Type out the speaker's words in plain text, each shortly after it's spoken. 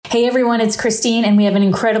Hey everyone, it's Christine, and we have an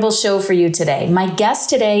incredible show for you today. My guest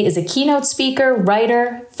today is a keynote speaker,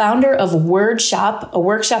 writer, founder of WordShop, a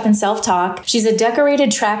workshop in self-talk. She's a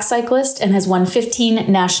decorated track cyclist and has won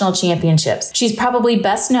 15 national championships. She's probably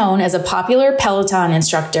best known as a popular Peloton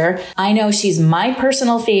instructor. I know she's my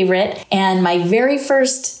personal favorite, and my very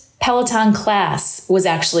first Peloton class was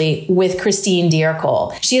actually with Christine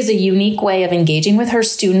D'Ercole. She has a unique way of engaging with her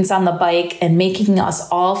students on the bike and making us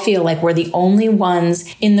all feel like we're the only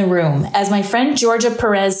ones in the room. As my friend Georgia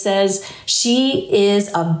Perez says, she is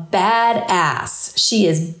a badass. She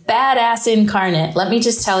is badass incarnate. Let me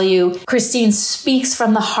just tell you, Christine speaks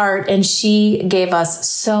from the heart, and she gave us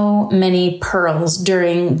so many pearls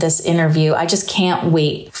during this interview. I just can't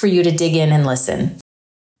wait for you to dig in and listen.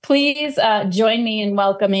 Please join me in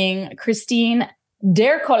welcoming Christine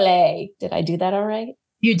D'Ercole. Did I do that all right?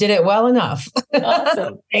 You did it well enough.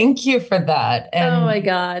 Awesome. Thank you for that. And oh my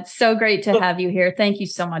God. So great to have you here. Thank you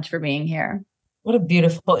so much for being here. What a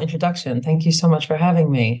beautiful introduction. Thank you so much for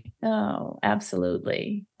having me. Oh,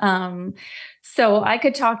 absolutely. So I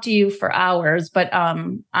could talk to you for hours, but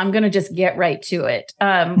I'm going to just get right to it.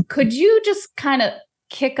 Could you just kind of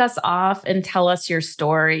kick us off and tell us your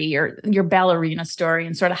story, your ballerina story,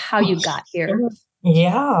 and sort of how you got here?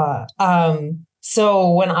 Yeah.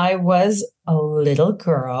 So when I was a little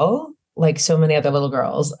girl, like so many other little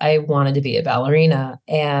girls, I wanted to be a ballerina.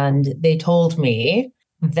 And they told me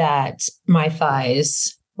that my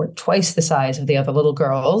thighs were twice the size of the other little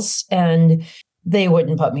girls, and they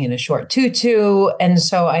wouldn't put me in a short tutu. And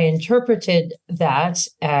so I interpreted that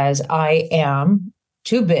as I am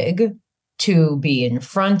too big to be in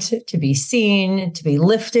front, to be seen, to be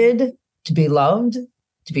lifted, to be loved,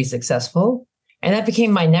 to be successful. And that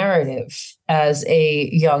became my narrative as a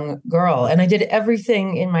young girl. And I did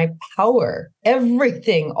everything in my power,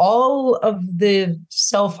 everything, all of the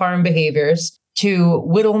self-harm behaviors to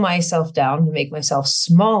whittle myself down, to make myself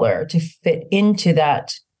smaller, to fit into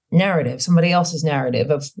that narrative, somebody else's narrative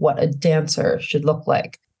of what a dancer should look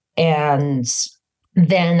like. And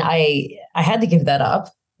then I had to give that up.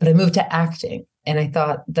 But I moved to acting, and I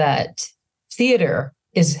thought that theater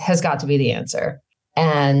has got to be the answer.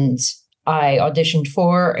 And I auditioned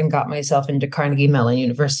for and got myself into Carnegie Mellon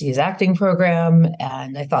University's acting program.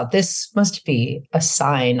 And I thought, this must be a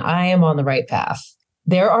sign I am on the right path.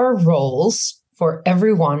 There are roles for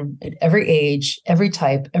everyone at every age, every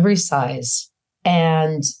type, every size.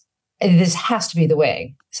 And this has to be the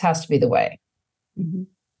way. This has to be the way. Mm-hmm.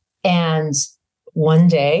 And one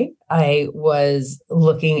day I was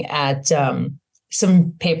looking at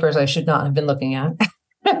some papers I should not have been looking at.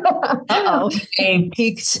 I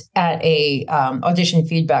peeked at a audition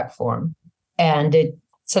feedback form, and it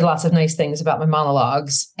said lots of nice things about my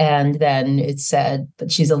monologues. And then it said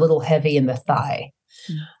that she's a little heavy in the thigh.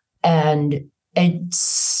 And it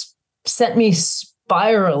sent me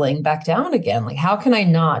spiraling back down again. Like, how can I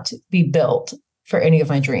not be built for any of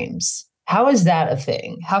my dreams? How is that a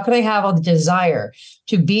thing? How can I have all the desire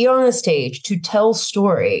to be on a stage, to tell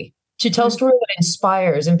story that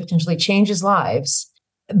inspires and potentially changes lives,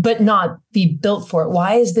 but not be built for it?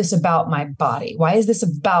 Why is this about my body? Why is this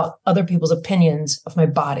about other people's opinions of my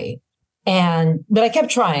body? But I kept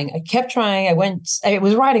trying. I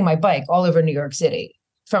was riding my bike all over New York City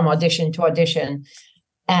from audition to audition,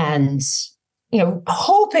 and,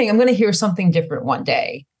 hoping I'm going to hear something different one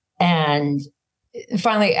day. And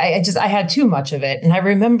finally, I had too much of it. And I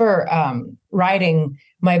remember riding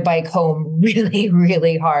my bike home really,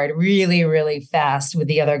 really hard, really, really fast with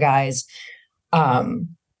the other guys,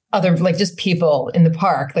 just people in the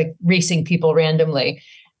park, like racing people randomly.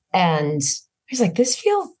 And I was like, this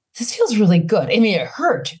feels really good. I mean, it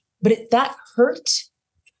hurt, but that hurt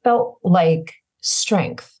felt like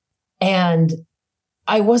strength. And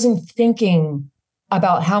I wasn't thinking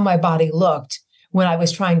about how my body looked when I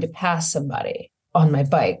was trying to pass somebody on my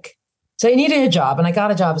bike. So I needed a job, and I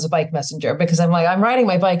got a job as a bike messenger because I'm riding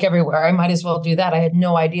my bike everywhere. I might as well do that. I had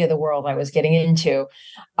no idea the world I was getting into.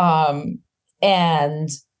 And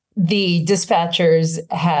the dispatchers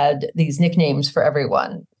had these nicknames for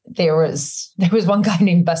everyone. There was one guy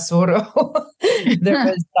named Basuro. There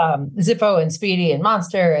was Zippo and Speedy and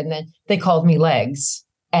Monster. And then they called me Legs,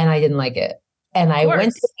 and I didn't like it. And I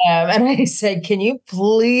went to them and I said, can you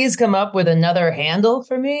please come up with another handle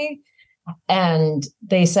for me? And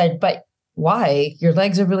they said, but why? Your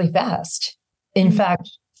legs are really fast. In fact,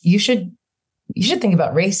 you should think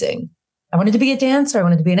about racing. I wanted to be a dancer. I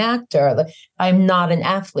wanted to be an actor. I'm not an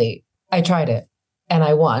athlete. I tried it and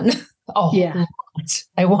I won.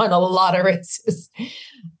 I won a lot of races.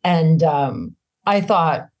 And I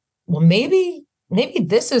thought, well, maybe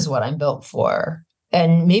this is what I'm built for.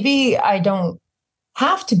 And maybe I don't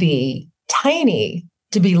have to be tiny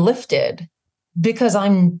to be lifted because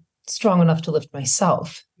I'm strong enough to lift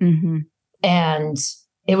myself. Mm-hmm. And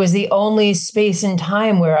it was the only space and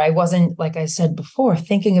time where I wasn't, like I said before,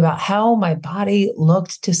 thinking about how my body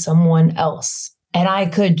looked to someone else. And I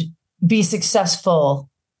could be successful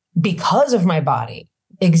because of my body,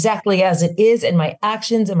 exactly as it is, and my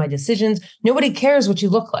actions and my decisions. Nobody cares what you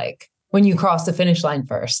look like when you cross the finish line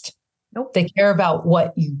first. Nope. They care about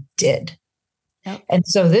what you did. Yep. And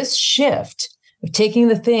so this shift of taking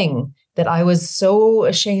the thing that I was so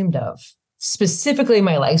ashamed of, specifically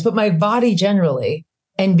my legs, but my body generally,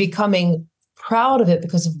 and becoming proud of it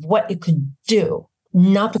because of what it could do,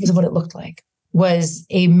 not because of what it looked like, was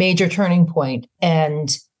a major turning point.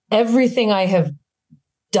 And everything I have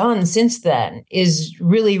done since then is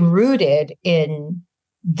really rooted in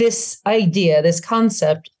this idea, this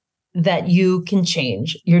concept that you can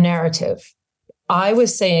change your narrative. I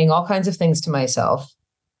was saying all kinds of things to myself.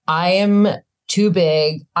 I am too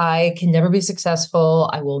big. I can never be successful.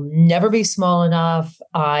 I will never be small enough.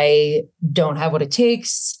 I don't have what it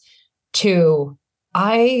takes. To,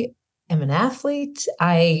 I am an athlete.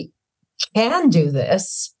 I can do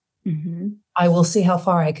this. Mm-hmm. I will see how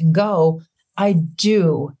far I can go. I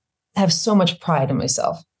do have so much pride in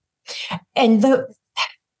myself. And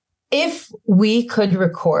if we could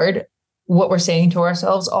record what we're saying to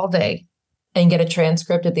ourselves all day and get a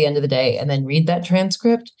transcript at the end of the day and then read that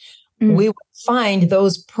transcript, we would find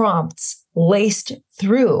those prompts laced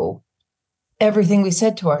through everything we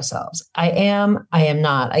said to ourselves. I am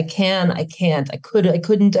not, I can, I can't, I could, I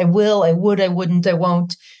couldn't, I will, I would, I wouldn't, I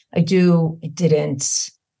won't, I do, I didn't.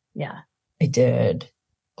 Yeah. I did,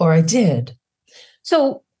 or I did.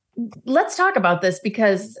 So let's talk about this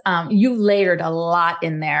because you layered a lot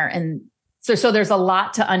in there. And so there's a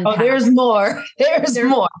lot to unpack. Oh, there's more. There's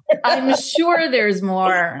more. I'm sure there's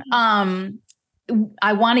more.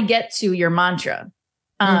 I want to get to your mantra.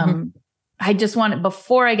 I just want to,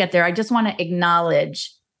 before I get there, I just want to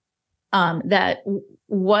acknowledge that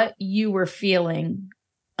what you were feeling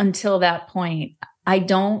until that point,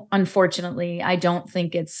 unfortunately, I don't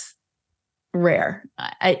think it's rare.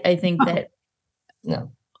 I think that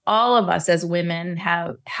no, all of us as women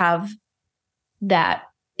have that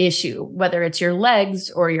issue, whether it's your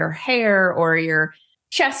legs or your hair or your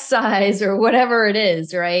chest size or whatever it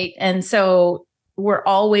is, right? And so we're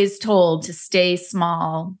always told to stay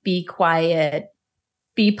small, be quiet,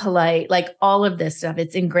 be polite, like all of this stuff.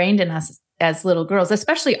 It's ingrained in us as little girls,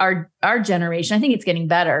 especially our generation. I think it's getting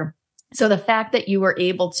better. So the fact that you were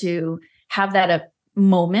able to have that a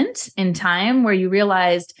moment in time where you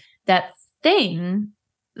realized that thing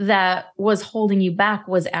that was holding you back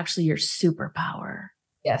was actually your superpower.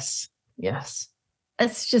 Yes. Yes.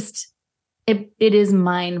 It's just, it is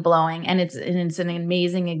mind blowing. And it's an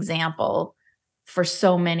amazing example for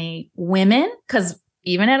so many women, because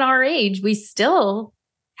even at our age, we still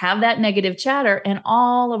have that negative chatter, and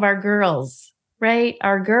all of our girls, right?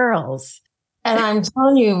 Our girls. And I'm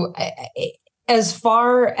telling you, as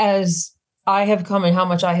far as I have come and how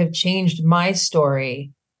much I have changed my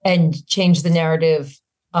story and changed the narrative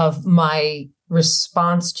of my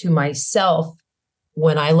response to myself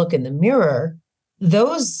when I look in the mirror,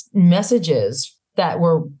 those messages that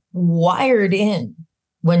were wired in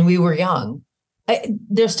when we were young,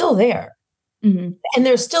 they're still there. Mm-hmm. And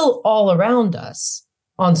they're still all around us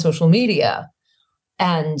on social media.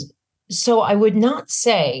 And so I would not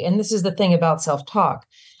say, and this is the thing about self-talk,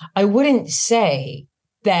 I wouldn't say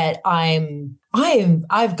that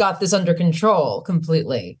I've got this under control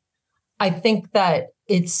completely. I think that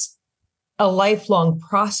it's a lifelong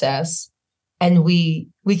process, and we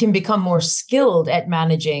can become more skilled at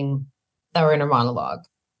managing our inner monologue.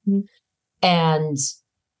 Mm-hmm. And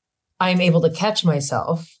I'm able to catch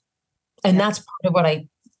myself. And that's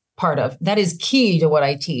part of that is key to what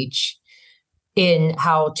I teach in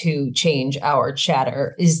how to change our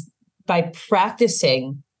chatter, is by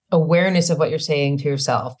practicing awareness of what you're saying to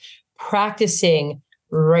yourself, practicing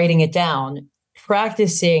writing it down,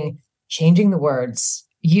 practicing changing the words.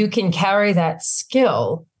 You can carry that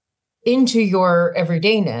skill into your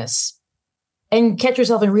everydayness and catch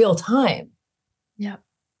yourself in real time. Yeah.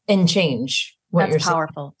 And change what That's you're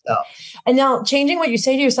powerful. saying. And now changing what you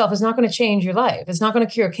say to yourself is not going to change your life. It's not going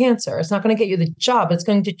to cure cancer. It's not going to get you the job. It's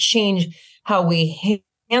going to change how we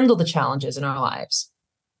handle the challenges in our lives.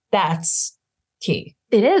 That's key.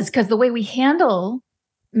 It is, because the way we handle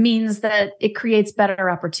means that it creates better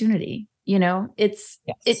opportunity. You know, it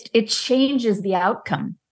changes the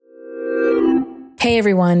outcome. Hey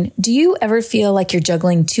everyone, do you ever feel like you're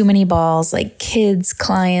juggling too many balls, like kids,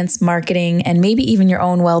 clients, marketing, and maybe even your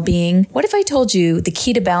own well-being? What if I told you the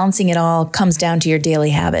key to balancing it all comes down to your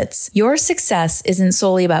daily habits? Your success isn't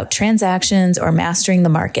solely about transactions or mastering the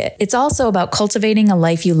market. It's also about cultivating a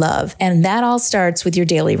life you love, and that all starts with your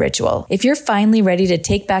daily ritual. If you're finally ready to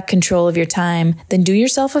take back control of your time, then do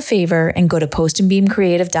yourself a favor and go to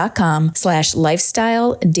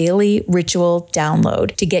postandbeamcreative.com/lifestyle daily ritual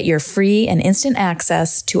download to get your free and instant access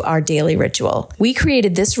to our daily ritual. We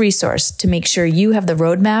created this resource to make sure you have the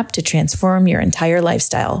roadmap to transform your entire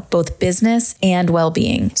lifestyle, both business and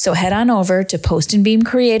well-being. So head on over to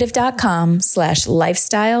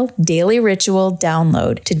postandbeamcreative.com/lifestyle daily ritual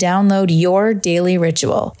download to download your daily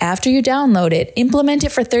ritual. After you download it, implement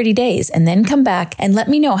it for 30 days and then come back and let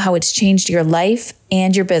me know how it's changed your life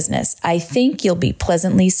and your business. I think you'll be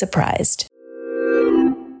pleasantly surprised.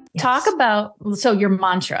 Yes. Talk about, so your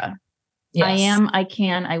mantra. Yes. I am, I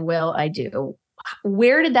can, I will, I do.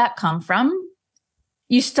 Where did that come from?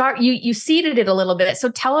 You seeded it a little bit. So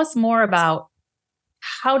tell us more about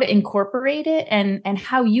how to incorporate it and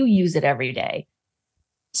how you use it every day.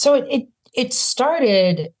 So it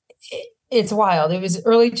started, it's wild. It was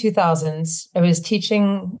early 2000s. I was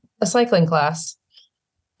teaching a cycling class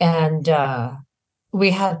and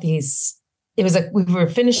we had we were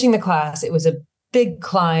finishing the class. It was a big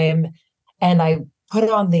climb and I put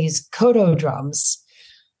on these koto drums,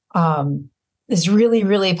 this really,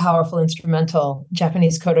 really powerful instrumental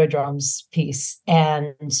Japanese koto drums piece.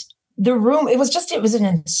 And the room, it was an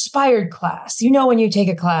inspired class. You know, when you take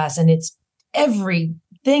a class and it's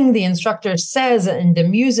everything the instructor says and the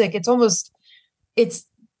music, it almost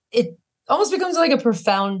becomes like a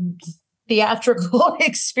profound theatrical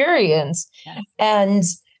experience. Yes. And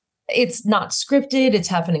it's not scripted, it's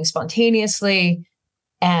happening spontaneously.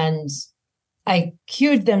 And I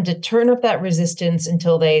cued them to turn up that resistance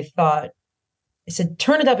until I said,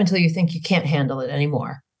 turn it up until you think you can't handle it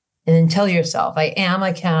anymore. And then tell yourself, I am,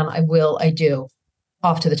 I can, I will, I do,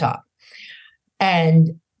 off to the top.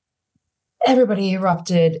 And everybody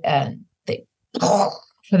erupted and they for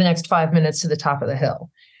the next 5 minutes to the top of the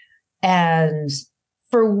hill. And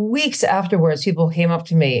for weeks afterwards, people came up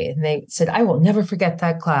to me and they said, I will never forget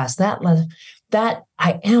that class. That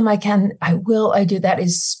I am, I can, I will, I do. That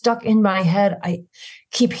is stuck in my head. I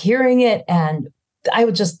keep hearing it and I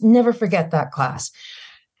would just never forget that class.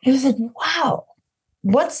 And I said, wow,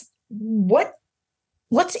 what's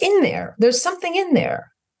in there? There's something in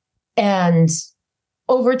there. And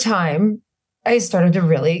over time, I started to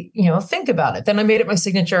really, think about it. Then I made it my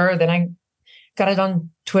signature. Then I got it on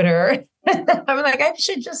Twitter. I'm like, I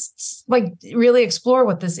should just really explore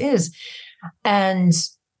what this is. And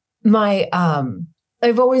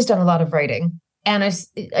I've always done a lot of writing. And I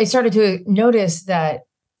started to notice that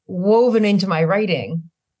woven into my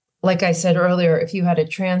writing, like I said earlier, if you had a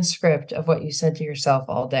transcript of what you said to yourself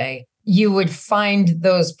all day, you would find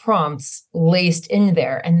those prompts laced in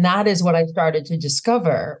there. And that is what I started to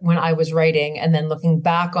discover when I was writing and then looking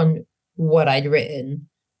back on what I'd written,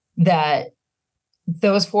 that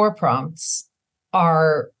those 4 prompts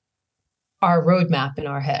are our roadmap in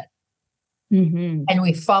our head. Mm-hmm. And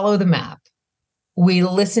we follow the map. We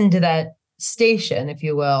listen to that station, if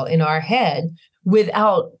you will, in our head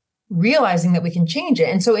without realizing that we can change it.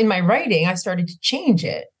 And so in my writing, I started to change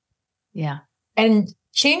it. Yeah. And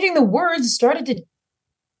changing the words started to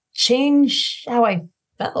change how I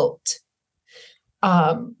felt.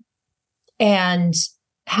 And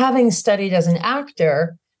having studied as an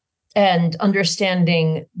actor and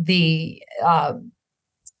understanding the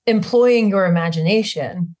employing your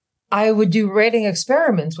imagination, I would do writing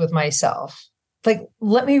experiments with myself. Like,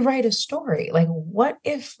 let me write a story. Like, what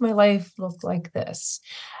if my life looked like this?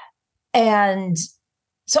 And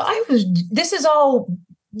so this is all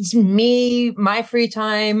me, my free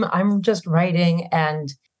time. I'm just writing.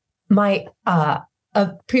 And my, a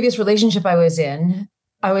previous relationship I was in,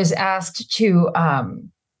 I was asked to,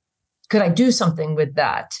 could I do something with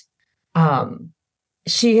that?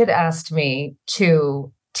 She had asked me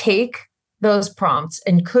to take those prompts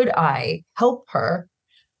and could I help her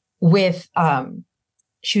with,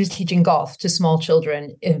 she was teaching golf to small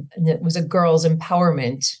children. And it was a girls'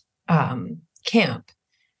 empowerment camp.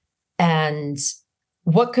 And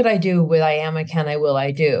what could I do with I am, I can, I will, I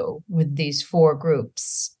do with these 4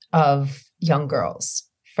 groups of young girls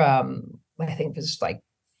from, I think it was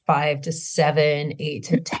 5 to 7, 8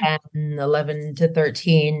 to 10, 11 to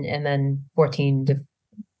 13, and then 14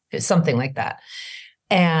 to something like that.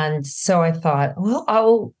 And so I thought, well,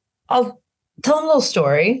 I'll tell them a little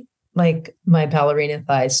story, like my ballerina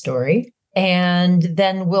thighs story. And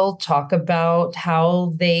then we'll talk about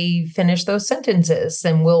how they finish those sentences,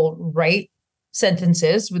 and we'll write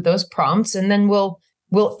sentences with those prompts, and then we'll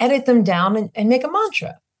edit them down and make a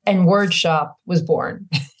mantra. And Word Shop was born.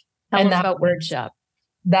 Tell us about Word Shop.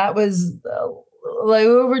 That was like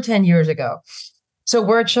over 10 years ago. So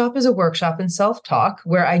Word Shop is a workshop in self-talk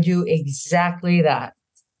where I do exactly that.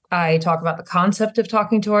 I talk about the concept of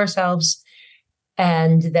talking to ourselves,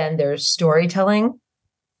 and then there's storytelling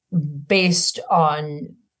based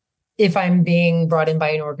on, if I'm being brought in by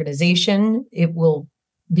an organization, it will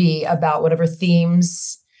be about whatever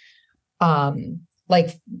themes.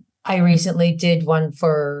 Like I recently did one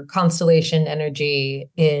for Constellation Energy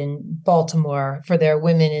in Baltimore for their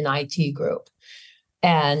Women in IT group.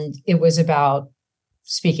 And it was about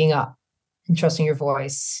speaking up and trusting your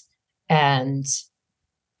voice, and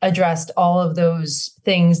addressed all of those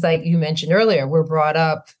things like you mentioned earlier. We're brought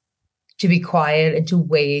up to be quiet and to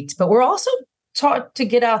wait, but we're also taught to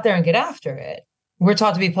get out there and get after it. We're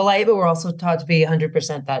taught to be polite, but we're also taught to be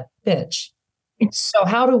 100% that bitch. So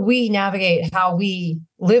how do we navigate how we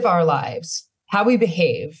live our lives, how we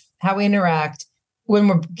behave, how we interact when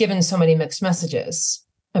we're given so many mixed messages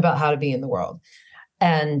about how to be in the world?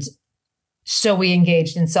 And so we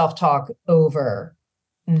engaged in self-talk over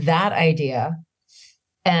that idea.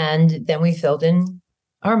 And then we filled in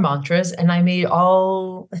our mantras, and I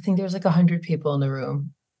think there was like 100 people in the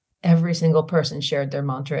room. Every single person shared their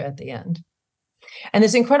mantra at the end. And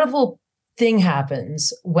this incredible thing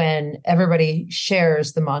happens when everybody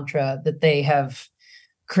shares the mantra that they have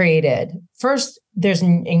created. First, there's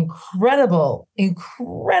an incredible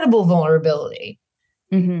vulnerability.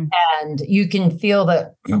 Mm-hmm. And you can feel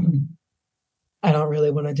that I don't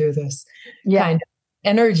really want to do this kind of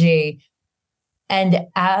energy. And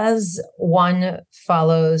as one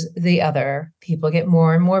follows the other, people get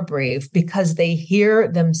more and more brave because they hear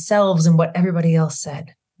themselves and what everybody else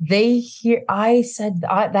said. I said,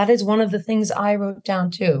 that is one of the things I wrote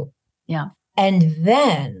down too. Yeah. And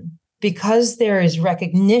then because there is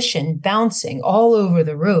recognition bouncing all over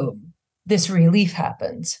the room, this relief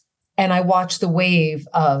happens. And I watch the wave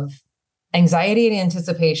of anxiety and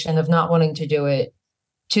anticipation of not wanting to do it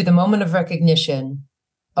to the moment of recognition.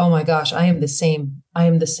 Oh my gosh, I am the same. I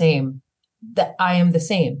am the same. That I am the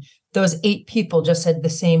same. Those 8 people just said the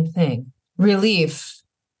same thing. Relief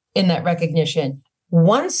in that recognition.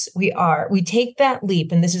 Once we take that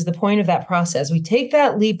leap, and this is the point of that process, we take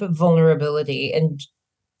that leap of vulnerability and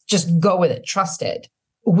just go with it, trust it.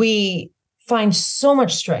 We find so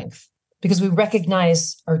much strength because we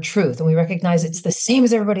recognize our truth, and we recognize it's the same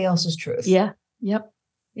as everybody else's truth. Yeah. Yep.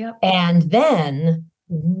 And then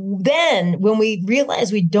when we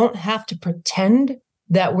realize we don't have to pretend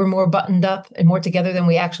that we're more buttoned up and more together than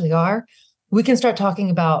we actually are, we can start talking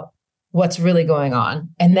about what's really going on.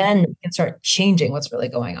 And then we can start changing what's really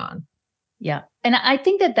going on. Yeah. And I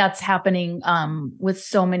think that that's happening with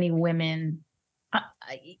so many women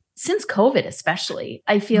since COVID, especially.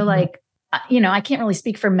 I feel like, I can't really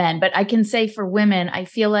speak for men, but I can say for women, I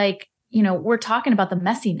feel like, we're talking about the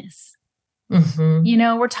messiness.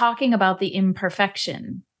 Mm-hmm. We're talking about the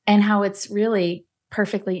imperfection and how it's really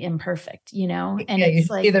perfectly imperfect, and it's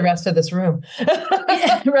you see the rest of this room.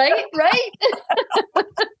 Yeah, right.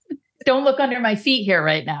 Don't look under my feet here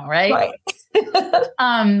right now. Right.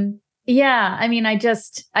 Yeah. I mean, I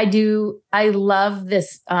love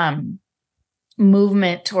this,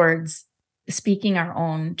 movement towards speaking our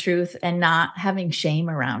own truth and not having shame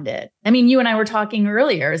around it. I mean, you and I were talking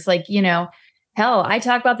earlier. It's like, hell, I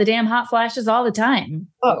talk about the damn hot flashes all the time.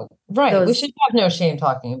 Oh, right. We should have no shame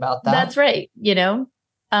talking about that. That's right.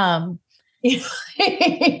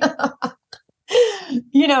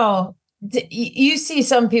 You see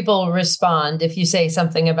some people respond if you say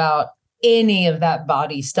something about any of that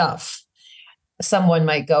body stuff. Someone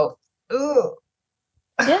might go, ooh,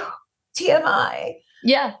 yeah. TMI.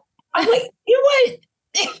 Yeah. I'm like, you know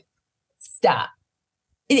what? Stop.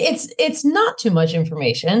 It's not too much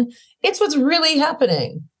information. It's what's really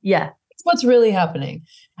happening. Yeah. It's what's really happening.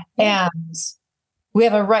 And we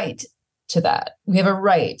have a right to that. We have a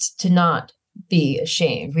right to not be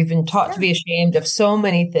ashamed. We've been taught to be ashamed of so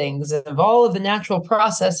many things, of all of the natural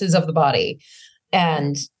processes of the body.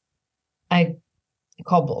 And I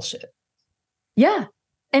call bullshit. Yeah.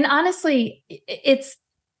 And honestly, it's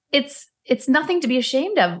nothing to be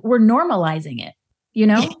ashamed of. We're normalizing it,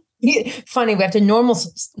 Funny, we have to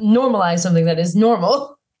normalize something that is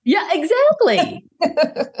normal. Yeah, exactly.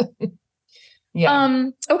 Yeah.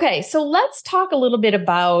 Okay. So let's talk a little bit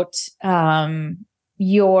about,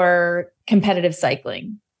 your competitive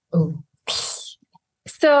cycling. Ooh.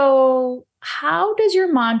 So how does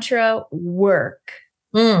your mantra work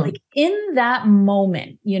Like in that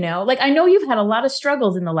moment, like I know you've had a lot of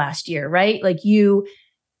struggles in the last year, right? Like you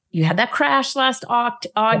had that crash last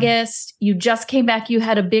August. You just came back. You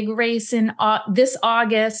had a big race in this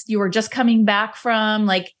August. You were just coming back from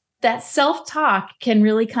like that self-talk can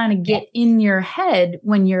really kind of get in your head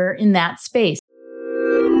when you're in that space.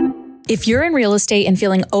 If you're in real estate and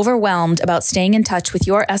feeling overwhelmed about staying in touch with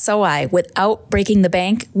your SOI without breaking the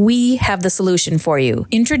bank, we have the solution for you.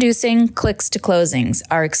 Introducing Clicks to Closings,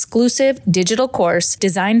 our exclusive digital course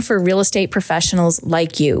designed for real estate professionals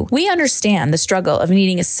like you. We understand the struggle of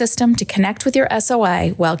needing a system to connect with your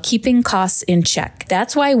SOI while keeping costs in check.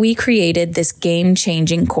 That's why we created this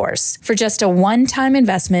game-changing course. For just a one-time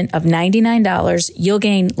investment of $99, you'll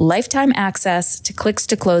gain lifetime access to Clicks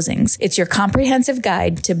to Closings. It's your comprehensive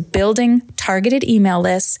guide to building targeted email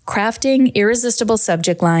lists, crafting irresistible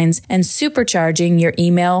subject lines, and supercharging your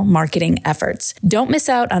email marketing efforts. Don't miss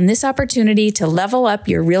out on this opportunity to level up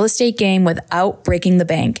your real estate game without breaking the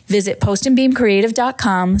bank. Visit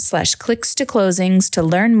postandbeamcreative.com/clicks to closings to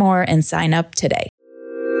learn more and sign up today.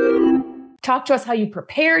 Talk to us how you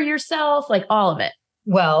prepare yourself, like all of it.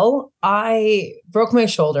 Well, I broke my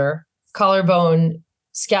shoulder, collarbone,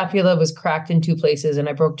 scapula was cracked in 2 places, and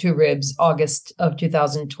I broke 2 ribs August of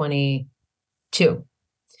 2022.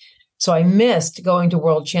 So I missed going to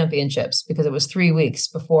World Championships because it was 3 weeks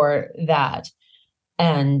before that.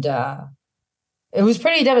 And it was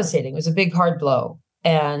pretty devastating. It was a big, hard blow.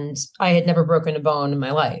 And I had never broken a bone in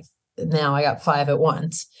my life. Now I got 5 at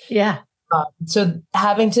once. Yeah. So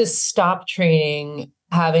having to stop training,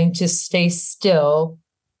 having to stay still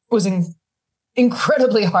was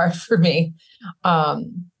incredibly hard for me. But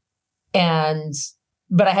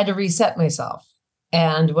I had to reset myself.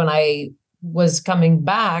 And when I was coming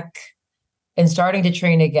back and starting to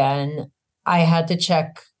train again, I had to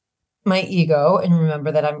check my ego and remember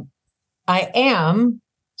that I am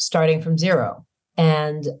starting from zero,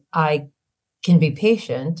 and I can be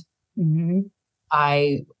patient. Mm-hmm.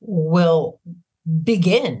 I will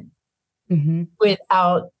begin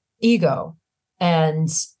without ego. And,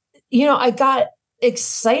 I got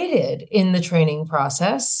excited in the training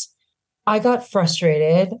process. I got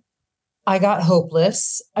frustrated. I got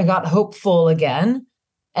hopeless. I got hopeful again.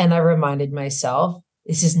 And I reminded myself,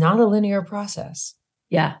 this is not a linear process.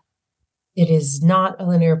 Yeah. It is not a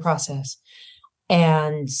linear process.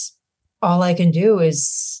 And all I can do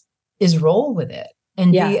is roll with it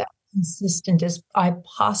and be as consistent as I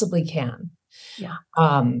possibly can. Yeah.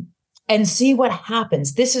 And see what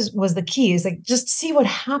happens. This was the key, is like, just see what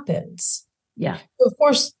happens. Yeah. Of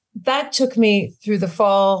course, that took me through the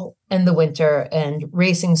fall and the winter, and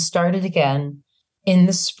racing started again in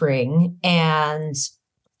the spring, and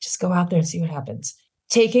just go out there and see what happens.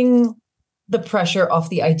 Taking the pressure off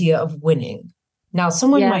the idea of winning. Now,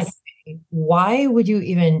 someone might say, why would you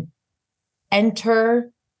even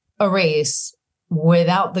enter a race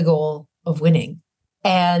without the goal of winning?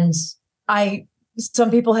 And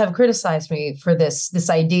some people have criticized me for this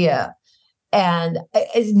idea. And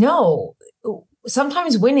no,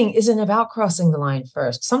 sometimes winning isn't about crossing the line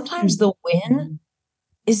first. Sometimes the win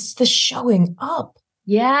is the showing up.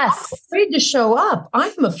 Yes. I'm afraid to show up.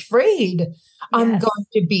 I'm afraid I'm going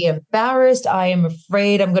to be embarrassed. I am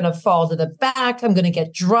afraid I'm going to fall to the back. I'm going to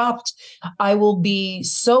get dropped. I will be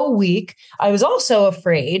so weak. I was also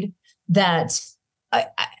afraid that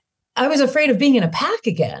I was afraid of being in a pack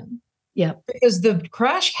again. Yeah. Because the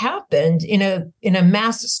crash happened in a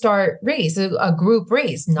mass start race, a group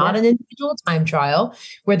race, not an individual time trial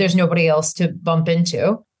where there's nobody else to bump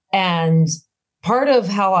into. And part of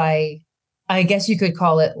how I guess you could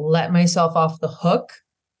call it, let myself off the hook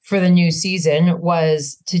for the new season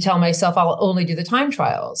was to tell myself I'll only do the time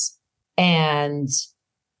trials and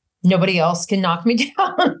nobody else can knock me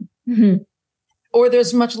down. Mm-hmm. Or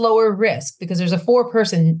there's much lower risk because there's a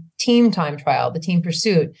 4-person team time trial, the team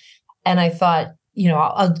pursuit. And I thought,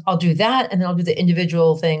 I'll do that. And then I'll do the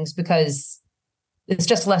individual things because it's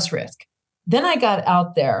just less risk. Then I got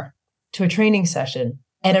out there to a training session,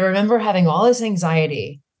 and I remember having all this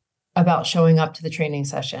anxiety about showing up to the training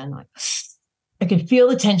session. Like, I could feel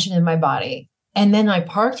the tension in my body. And then I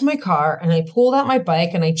parked my car and I pulled out my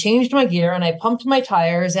bike and I changed my gear and I pumped my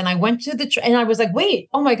tires and I went to and I was like, wait,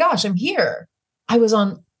 oh my gosh, I'm here. I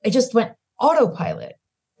just went autopilot,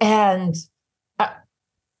 and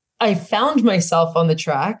I found myself on the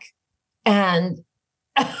track, and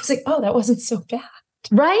I was like, oh, that wasn't so bad.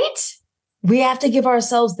 Right? We have to give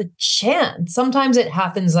ourselves the chance. Sometimes it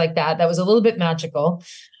happens like that. That was a little bit magical.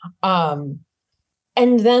 And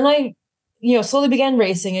then I, slowly began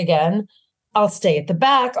racing again. I'll stay at the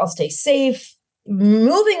back. I'll stay safe.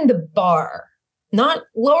 Moving the bar not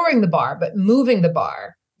lowering the bar, but moving the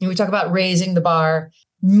bar. We talk about raising the bar,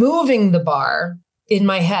 moving the bar in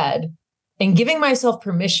my head and giving myself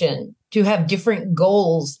permission to have different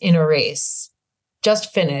goals in a race.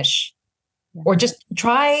 Just finish or just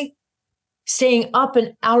try staying up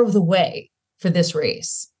and out of the way for this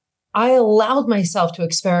race. I allowed myself to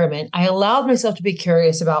experiment. I allowed myself to be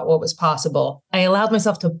curious about what was possible. I allowed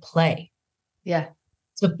myself to play. Yeah.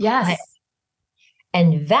 To play. Yes.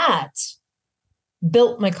 And that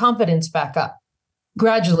built my confidence back up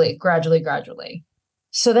gradually.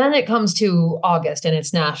 So then it comes to August and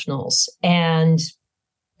it's nationals. And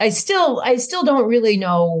I still don't really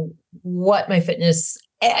know what my fitness,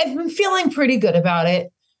 I've been feeling pretty good about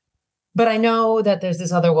it, but I know that there's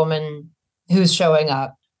this other woman who's showing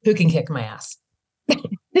up who can kick my ass.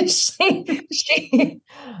 I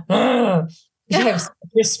have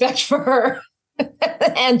respect for her.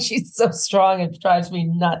 And she's so strong, it drives me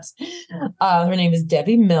nuts. Her name is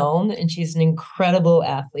Debbie Milne, and she's an incredible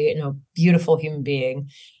athlete and a beautiful human being.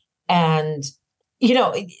 And,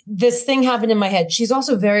 this thing happened in my head. She's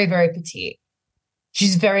also very, very petite.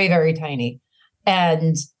 She's very, very tiny.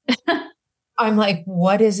 And I'm like,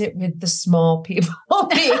 what is it with the small people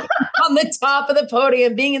being on the top of the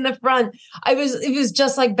podium, being in the front? It was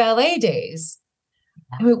just like ballet days.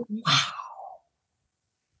 I mean, wow.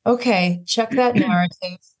 Okay, check that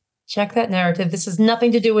narrative. This has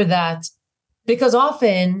nothing to do with that. Because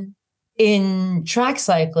often in track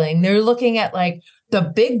cycling, they're looking at like the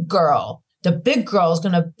big girl. The big girl is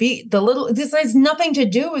going to beat the little. This has nothing to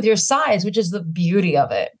do with your size, which is the beauty of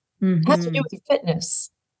it. It has to do with your fitness,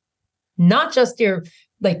 not just your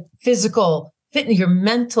like physical fitness, your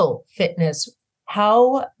mental fitness.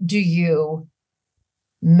 How do you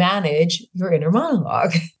manage your inner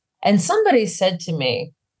monologue? And somebody said to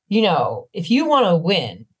me, if you want to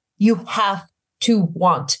win, you have to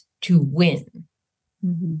want to win.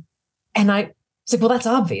 And I was like, well, that's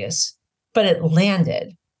obvious, but it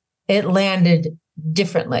landed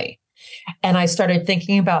differently. And I started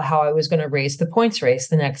thinking about how I was going to race the points race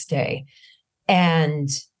the next day. And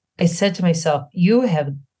I said to myself, you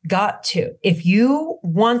have got to, if you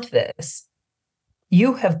want this,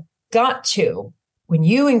 you have got to, when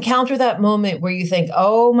you encounter that moment where you think,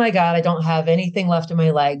 oh my God, I don't have anything left in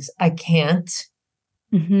my legs. I can't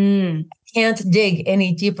dig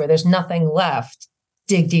any deeper. There's nothing left.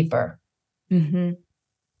 Dig deeper. When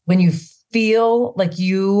you feel like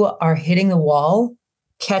you are hitting the wall,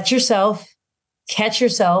 catch yourself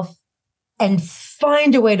and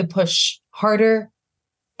find a way to push harder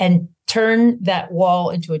and turn that wall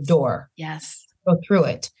into a door. Yes. Go through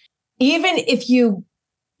it. Even if you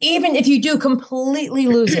do completely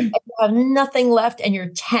lose it, and you have nothing left and you're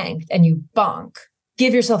tanked and you bonk,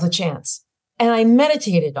 give yourself a chance. And I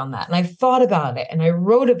meditated on that and I thought about it and I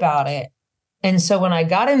wrote about it. And so when I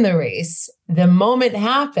got in the race, the moment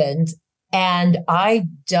happened and I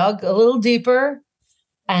dug a little deeper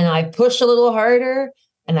and I pushed a little harder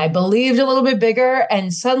and I believed a little bit bigger.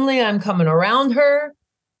 And suddenly I'm coming around her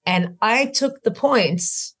and I took the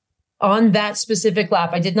points on that specific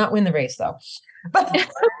lap. I did not win the race though. But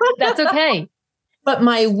that's okay. But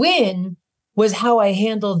my win was how I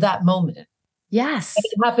handled that moment. Yes. It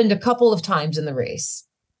happened a couple of times in the race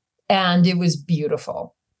and it was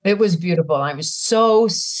beautiful. It was beautiful. And I was so,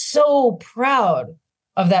 so proud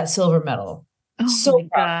of that silver medal. Oh so my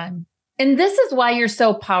God. And this is why you're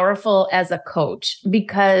so powerful as a coach,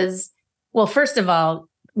 because, well, first of all,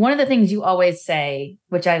 one of the things you always say,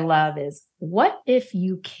 which I love, is what if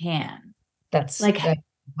you can? That's like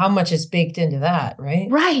how much is baked into that, right?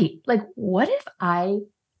 Right. Like, what if I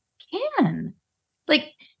can?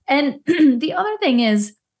 Like, and the other thing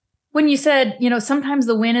is when you said, sometimes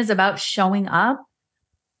the win is about showing up.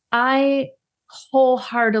 I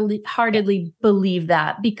wholeheartedly believe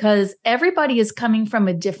that, because everybody is coming from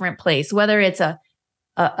a different place, whether it's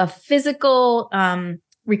a physical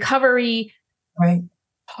recovery, right,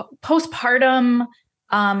 postpartum,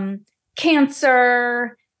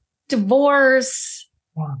 cancer, divorce,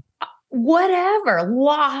 whatever,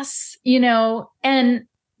 loss, and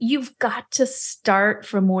you've got to start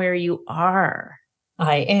from where you are.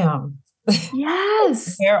 I am.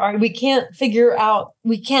 Yes. We cannot figure out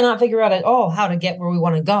at all how to get where we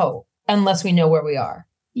want to go unless we know where we are.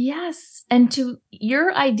 Yes. And to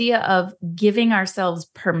your idea of giving ourselves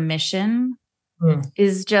permission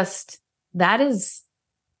is that is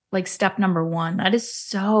like step number one. That is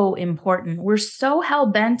so important. We're so hell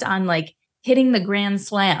bent on like hitting the grand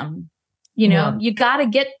slam. You got to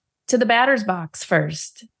get to the batter's box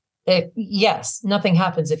first. Yes. Nothing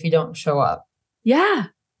happens if you don't show up. Yeah.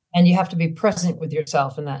 And you have to be present with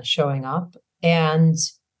yourself in that showing up. And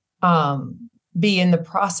be in the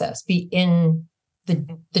process, be in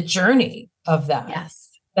the journey of that. Yes.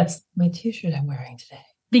 That's my t-shirt I'm wearing today.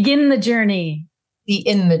 Begin the journey. Be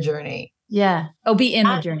in the journey. Yeah. Oh, be in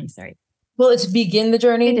the journey. Sorry. Well, it's begin the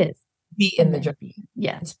journey. It is. Be in the journey.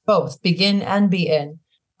 Yeah. It's both begin and be in.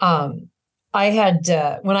 I had,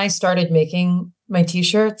 when I started making my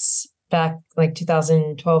t-shirts back like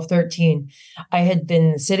 2012, 13, I had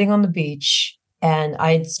been sitting on the beach and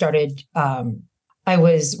I had started, oh my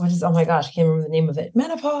gosh, I can't remember the name of it.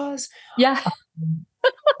 Menopause. Yeah.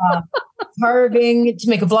 Carving to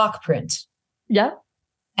make a block print. Yeah.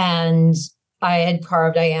 And I had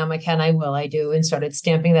carved, I am, I can, I will, I do, and started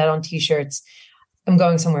stamping that on t-shirts. I'm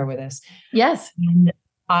going somewhere with this. Yes. And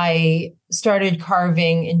I started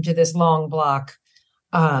carving into this long block,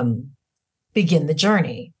 begin the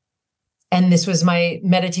journey. And this was my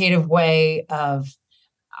meditative way of,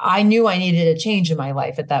 I knew I needed a change in my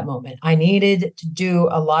life at that moment. I needed to do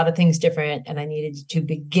a lot of things different and I needed to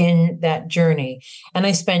begin that journey. And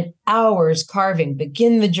I spent hours carving,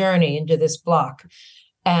 begin the journey into this block.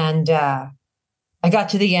 And I got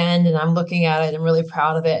to the end and I'm looking at it. I'm really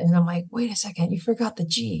proud of it. And I'm like, wait a second, you forgot the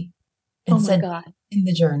G. And said, God. In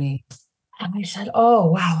the journey. And I said,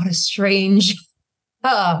 oh, wow, what a strange,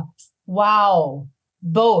 wow,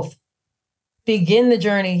 both. Begin the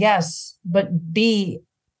journey, yes, but be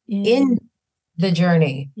in the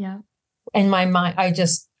journey. Yeah. And my mind, I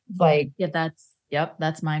just like,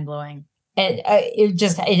 that's mind blowing. And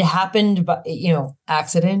it happened, but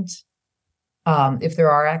accident. If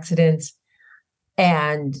there are accidents.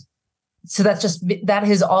 And so that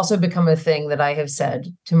has also become a thing that I have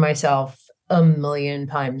said to myself a million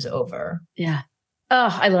times over. Yeah.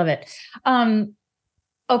 Oh, I love it.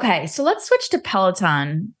 Okay. So let's switch to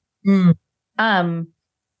Peloton.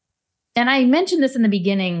 And I mentioned this in the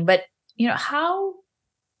beginning, but how,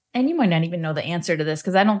 and you might not even know the answer to this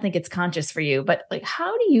because I don't think it's conscious for you, but like,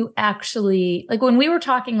 how do you actually, like when we were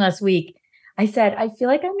talking last week, I said, I feel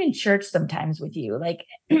like I'm in church sometimes with you, like,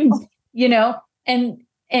 and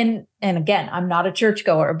again, I'm not a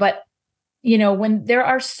churchgoer, but when there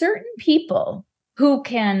are certain people who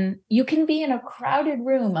you can be in a crowded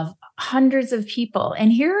room of hundreds of people.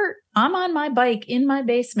 And here I'm on my bike in my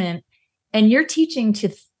basement and you're teaching to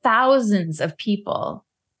thousands of people.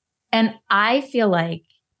 And I feel like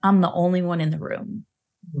I'm the only one in the room.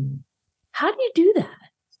 Mm-hmm. How do you do that?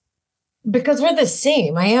 Because we're the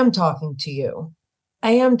same. I am talking to you.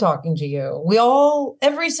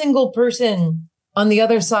 Every single person on the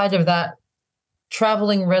other side of that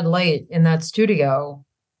traveling red light in that studio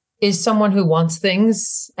is someone who wants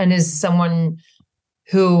things and is someone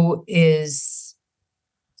who is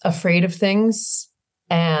afraid of things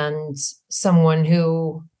and someone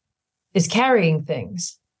who is carrying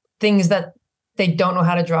things that they don't know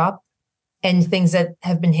how to drop and things that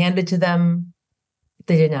have been handed to them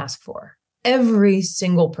they didn't ask for. Every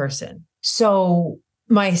single person. So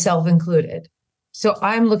myself included. So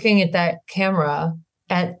I'm looking at that camera,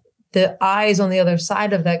 at the eyes on the other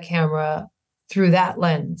side of that camera through that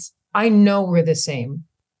lens. I know we're the same.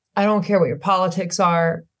 I don't care what your politics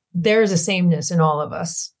are. There's a sameness in all of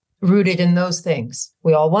us, rooted in those things.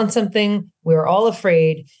 We all want something. We're all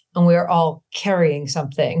afraid, and we're all carrying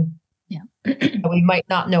something. Yeah. That we might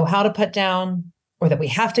not know how to put down, or that we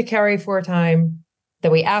have to carry for a time,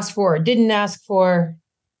 that we asked for or didn't ask for.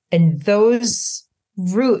 And those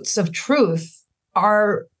roots of truth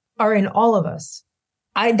are in all of us.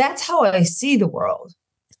 That's how I see the world.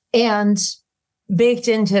 And baked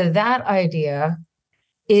into that idea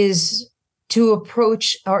is to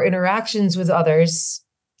approach our interactions with others,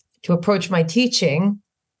 to approach my teaching,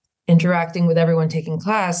 interacting with everyone taking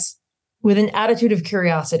class with an attitude of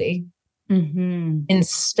curiosity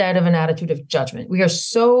instead of an attitude of judgment. We are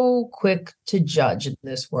so quick to judge in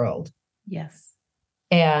this world. Yes.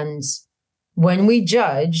 And when we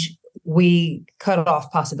judge, we cut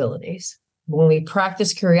off possibilities. When we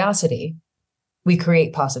practice curiosity, we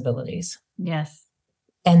create possibilities. Yes.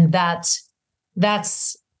 And that's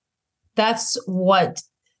what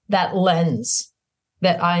that lens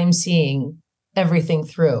that I'm seeing everything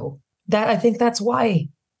through. That I think that's why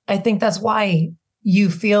you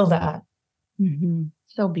feel that. Mm-hmm.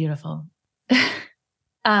 So beautiful.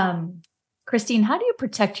 Christine, how do you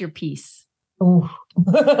protect your peace? Oh.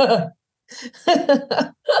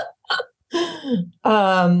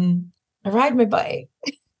 I ride my bike.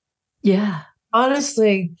 Yeah.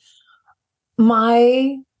 Honestly,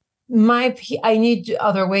 I need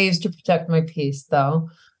other ways to protect my peace though.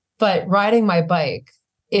 But riding my bike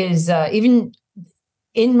is even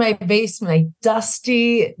in my basement, my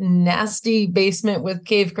dusty, nasty basement with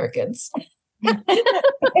cave crickets.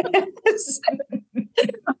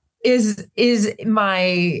 is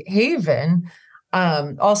my haven.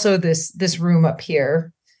 Also this room up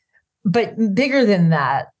here, but bigger than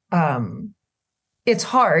that, it's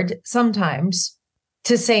hard sometimes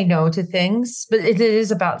to say no to things, but it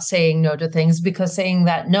is about saying no to things, because saying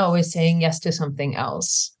that no is saying yes to something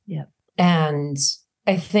else. Yeah. And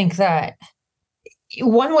I think that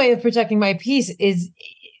one way of protecting my peace is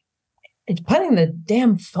it's putting the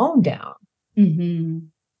damn phone down. Mm-hmm.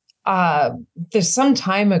 There's some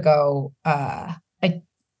time ago, I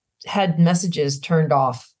had messages turned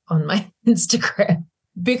off on my Instagram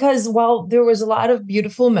because while there was a lot of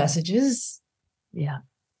beautiful messages, yeah,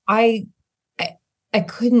 I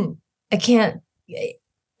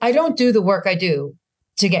don't do the work I do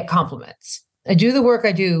to get compliments. I do the work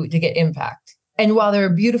I do to get impact. And while there are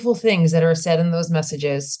beautiful things that are said in those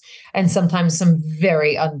messages, and sometimes some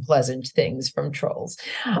very unpleasant things from trolls,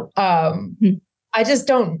 I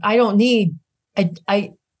don't need,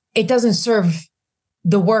 it doesn't serve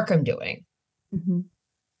the work I'm doing. Mm-hmm.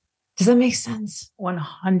 Does that make sense?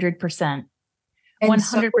 100%.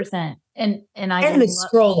 100%. And the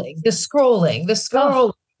scrolling,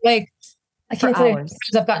 like I can't tell you,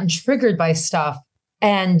 I've gotten triggered by stuff.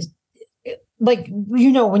 And like,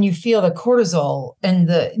 when you feel the cortisol and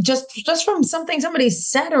the just from something somebody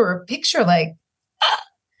said or a picture, like,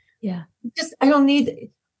 yeah,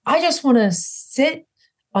 I just want to sit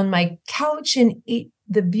on my couch and eat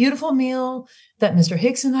the beautiful meal that Mr.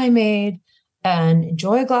 Hicks and I made and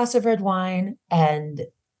enjoy a glass of red wine and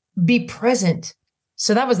be present.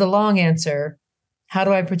 So that was the long answer. How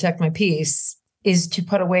do I protect my peace? Is to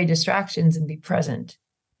put away distractions and be present.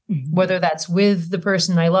 Mm-hmm. Whether that's with the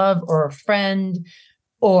person I love or a friend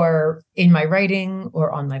or in my writing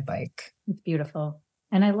or on my bike. It's beautiful.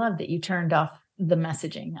 And I love that you turned off the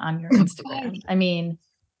messaging on your Instagram. I mean,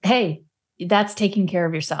 hey, that's taking care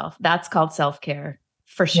of yourself. That's called self-care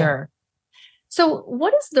for sure. Yeah. So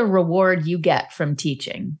what is the reward you get from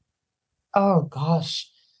teaching? Oh gosh.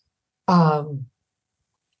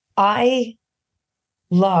 I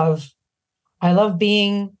love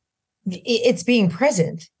being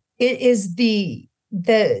present. It is the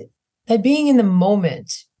being in the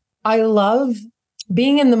moment. I love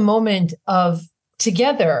being in the moment of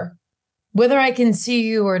together, whether I can see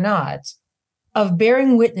you or not, of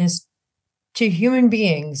bearing witness to human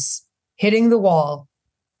beings hitting the wall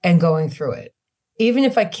and going through it. Even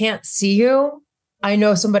if I can't see you, I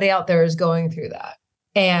know somebody out there is going through that.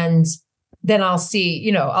 And then I'll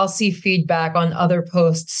see feedback on other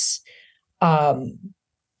posts,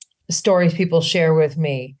 stories people share with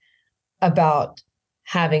me about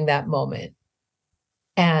having that moment.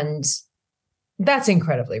 And that's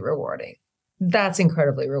incredibly rewarding.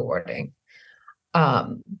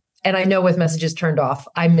 And I know with messages turned off,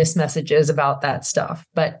 I miss messages about that stuff,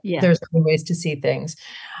 but there's other ways to see things.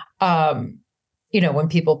 When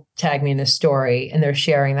people tag me in a story and they're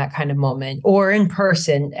sharing that kind of moment, or in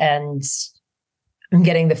person and I'm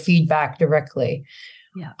getting the feedback directly,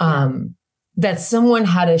 that someone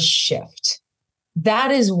had a shift.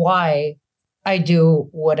 That is why I do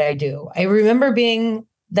what I do. I remember being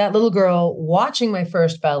that little girl watching my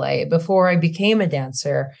first ballet before I became a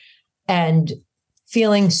dancer and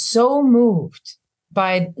feeling so moved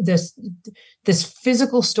by this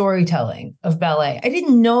physical storytelling of ballet. I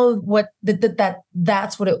didn't know what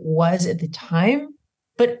that's what it was at the time.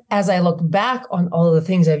 But as I look back on all of the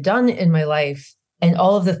things I've done in my life and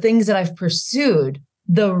all of the things that I've pursued,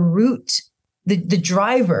 the root, the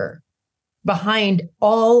driver behind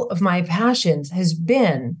all of my passions has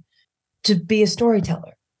been to be a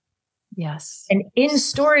storyteller. Yes. And in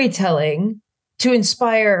storytelling, to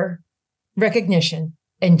inspire recognition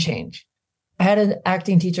and change. I had an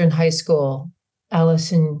acting teacher in high school,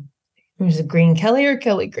 Allison, who was a Green Kelly or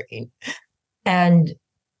Kelly Green. And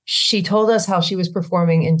she told us how she was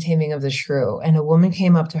performing in Taming of the Shrew. And a woman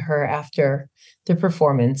came up to her after the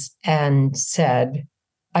performance and said,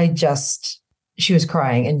 she was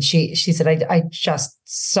crying. And she said, I just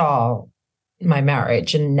saw my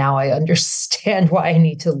marriage and now I understand why I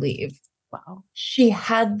need to leave. Wow. She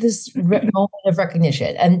had this moment of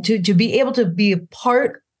recognition, and to be able to be a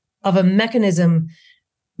part of a mechanism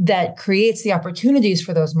that creates the opportunities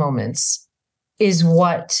for those moments is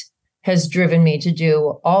what has driven me to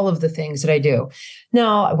do all of the things that I do.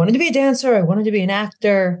 Now, I wanted to be a dancer. I wanted to be an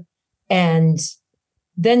actor, and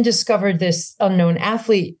then discovered this unknown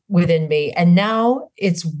athlete within me. And now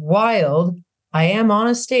it's wild. I am on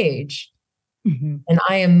a stage. Mm-hmm. And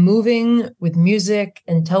I am moving with music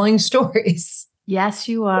and telling stories. Yes,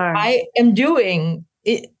 you are. I am doing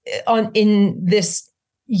it in this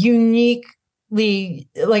uniquely,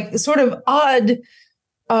 like, sort of odd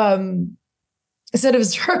set of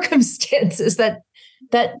circumstances that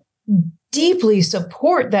deeply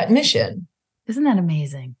support that mission. Isn't that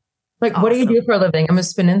amazing? Like, awesome. What do you do for a living? I'm a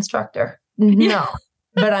spin instructor. No,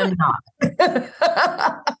 but I'm not.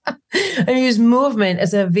 I use movement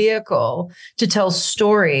as a vehicle to tell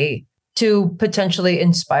story to potentially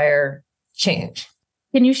inspire change.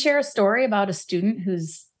 Can you share a story about a student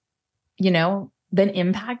who's, been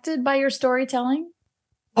impacted by your storytelling?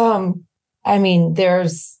 I mean, there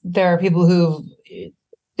are people who've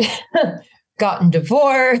gotten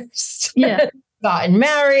divorced, gotten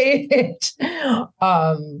married,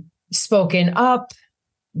 spoken up,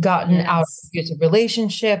 gotten out of abusive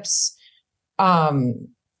relationships, run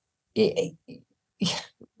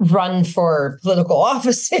for political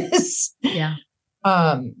offices,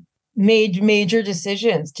 made major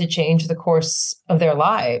decisions to change the course of their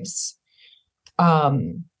lives.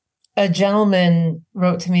 A gentleman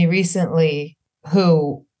wrote to me recently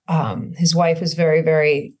who his wife was very,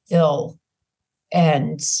 very ill,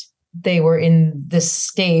 and they were in this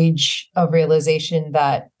stage of realization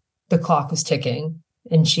that the clock was ticking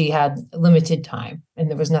and she had limited time and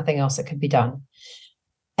there was nothing else that could be done.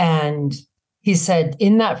 And he said,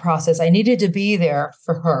 in that process, I needed to be there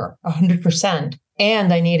for her 100%.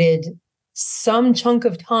 And I needed some chunk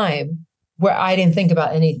of time where I didn't think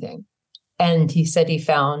about anything. And he said he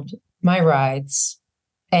found my rides,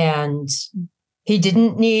 and he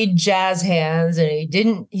didn't need jazz hands, and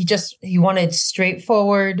he wanted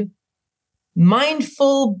straightforward,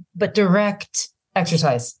 mindful, but direct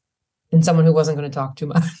exercise and someone who wasn't going to talk too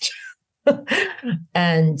much.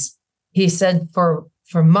 And he said for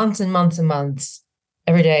months and months and months,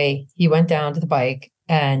 every day he went down to the bike,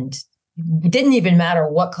 and it didn't even matter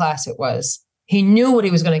what class it was. He knew what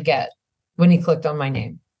he was going to get when he clicked on my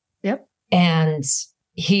name. Yep. And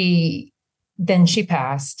then she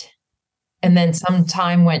passed. And then some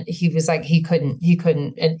time went, he was like, he couldn't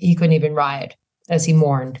even ride as he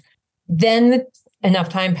mourned. Then enough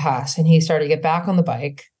time passed and he started to get back on the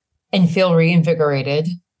bike and feel reinvigorated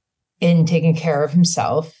in taking care of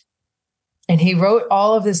himself. And he wrote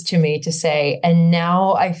all of this to me to say, and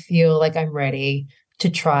now I feel like I'm ready to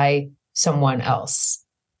try someone else.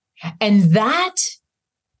 And that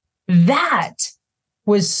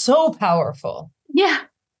was so powerful. Yeah.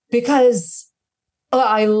 Because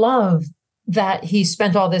I love that he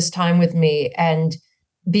spent all this time with me, and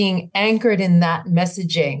being anchored in that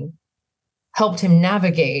messaging helped him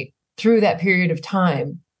navigate through that period of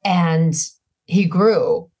time. And he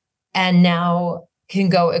grew and now can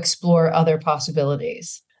go explore other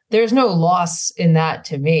possibilities. There's no loss in that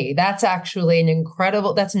to me. That's actually an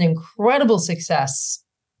incredible success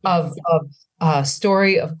of a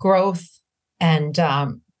story of growth and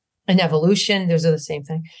an evolution. Those are the same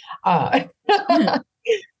thing.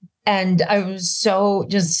 And I was so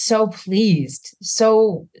pleased,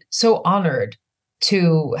 so honored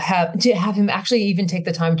to have him actually even take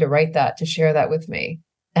the time to write that, to share that with me.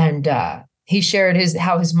 And he shared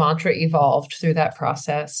how his mantra evolved through that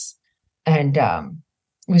process. And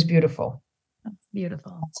it was beautiful. That's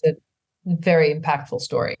beautiful. It's a very impactful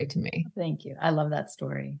story to me. Thank you. I love that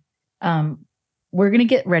story. We're going to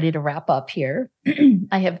get ready to wrap up here.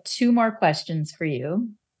 I have 2 more questions for you.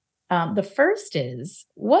 The first is,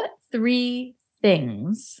 what 3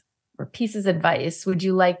 things or pieces of advice would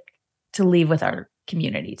you like to leave with our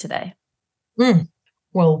community today?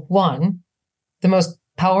 Well, 1, the most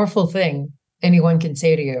powerful thing anyone can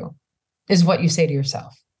say to you is what you say to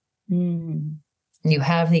yourself. You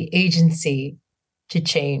have the agency to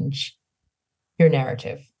change your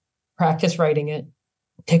narrative. Practice writing it.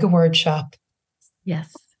 Take a word shop.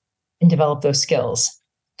 Yes. And develop those skills.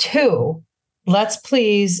 2, let's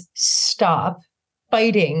please stop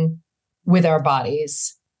fighting with our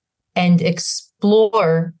bodies and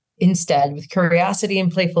explore instead, with curiosity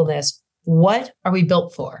and playfulness, what are we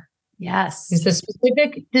built for? Yes. Because the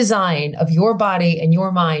specific design of your body and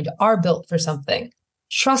your mind are built for something.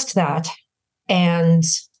 Trust that. And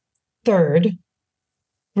 3rd,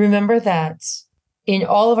 remember that in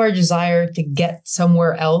all of our desire to get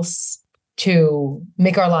somewhere else, to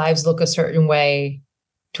make our lives look a certain way,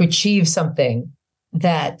 to achieve something,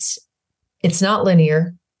 that it's not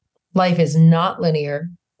linear. Life is not linear.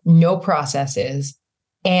 No process is.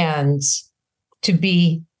 And to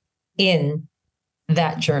be in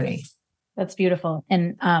that journey. That's beautiful.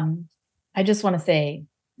 And I just want to say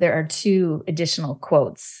there are 2 additional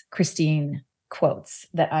quotes, Christine quotes,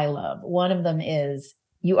 that I love. One of them is,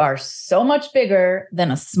 "You are so much bigger than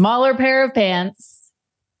a smaller pair of pants."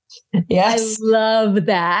 Yes. I love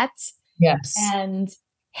that. Yes. And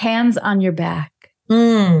 "hands on your back."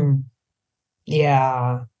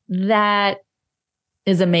 Yeah. That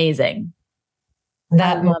is amazing.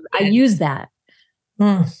 That I use that.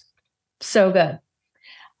 Mm. So good.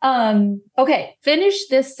 Okay. Finish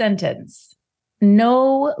this sentence.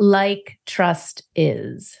 Know, like, trust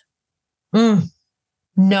is.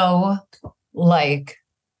 Know, like,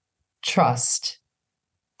 trust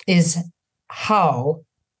is how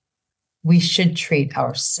we should treat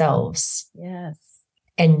ourselves. Yes.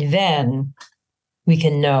 And then we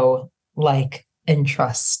can know, like, and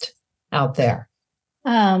trust out there.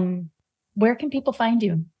 Where can people find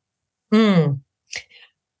you?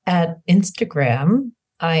 At Instagram,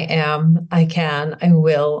 I am, I can, I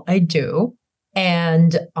will, I do.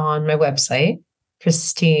 And on my website,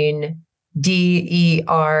 Christine, DERCOLE.com.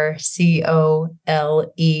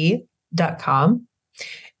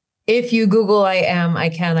 If you Google I am, I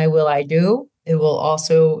can, I will, I do, it will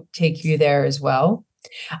also take you there as well.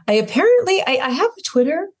 I have a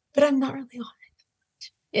Twitter, but I'm not really on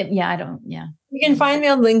it. I don't. Yeah. You can find me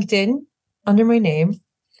on LinkedIn under my name.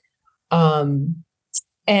 And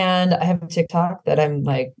I have a TikTok that I'm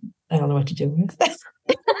like, I don't know what to do with.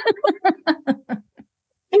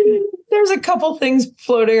 There's a couple things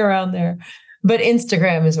floating around there, but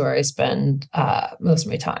Instagram is where I spend most of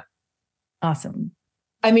my time. Awesome.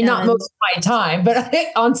 I mean, not most of my time, but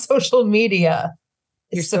on social media.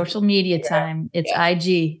 Your social media time. It's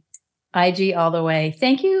IG all the way.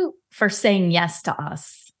 Thank you for saying yes to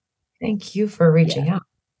us. Thank you for reaching out.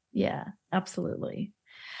 Yeah, absolutely.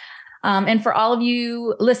 And for all of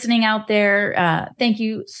you listening out there, thank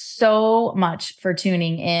you so much for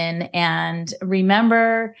tuning in. And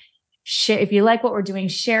remember, if you like what we're doing,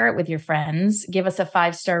 share it with your friends. Give us a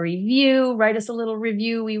 5-star review. Write us a little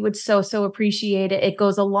review. We would so appreciate it. It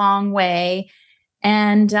goes a long way.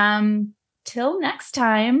 And till next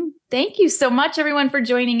time, thank you so much, everyone, for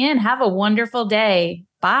joining in. Have a wonderful day.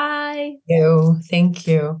 Bye. Thank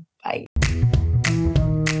you.